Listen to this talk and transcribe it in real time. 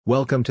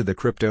Welcome to the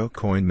Crypto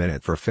Coin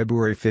Minute for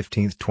February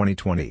 15,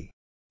 2020.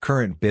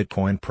 Current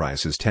Bitcoin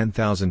price is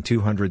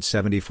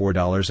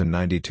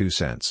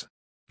 $10,274.92.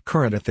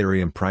 Current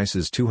Ethereum price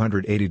is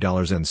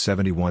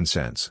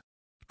 $280.71.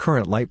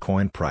 Current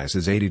Litecoin price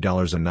is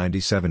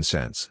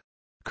 $80.97.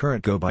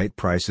 Current GoByte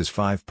price is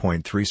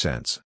 5.3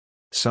 cents.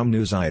 Some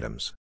news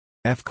items.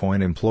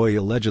 Fcoin employee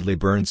allegedly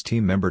burns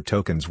team member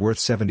tokens worth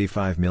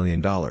 $75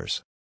 million.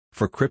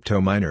 For crypto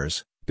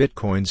miners,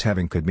 Bitcoin's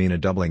halving could mean a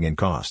doubling in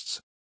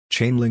costs.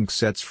 Chainlink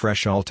sets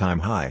fresh all-time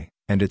high,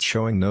 and it's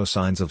showing no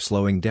signs of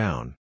slowing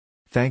down.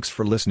 Thanks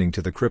for listening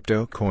to the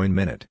Crypto Coin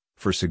Minute.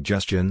 For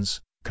suggestions,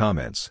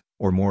 comments,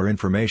 or more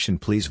information,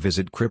 please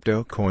visit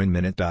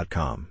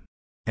cryptocoinminute.com.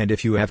 And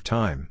if you have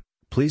time,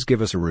 please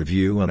give us a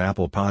review on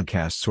Apple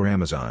Podcasts or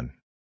Amazon.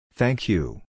 Thank you.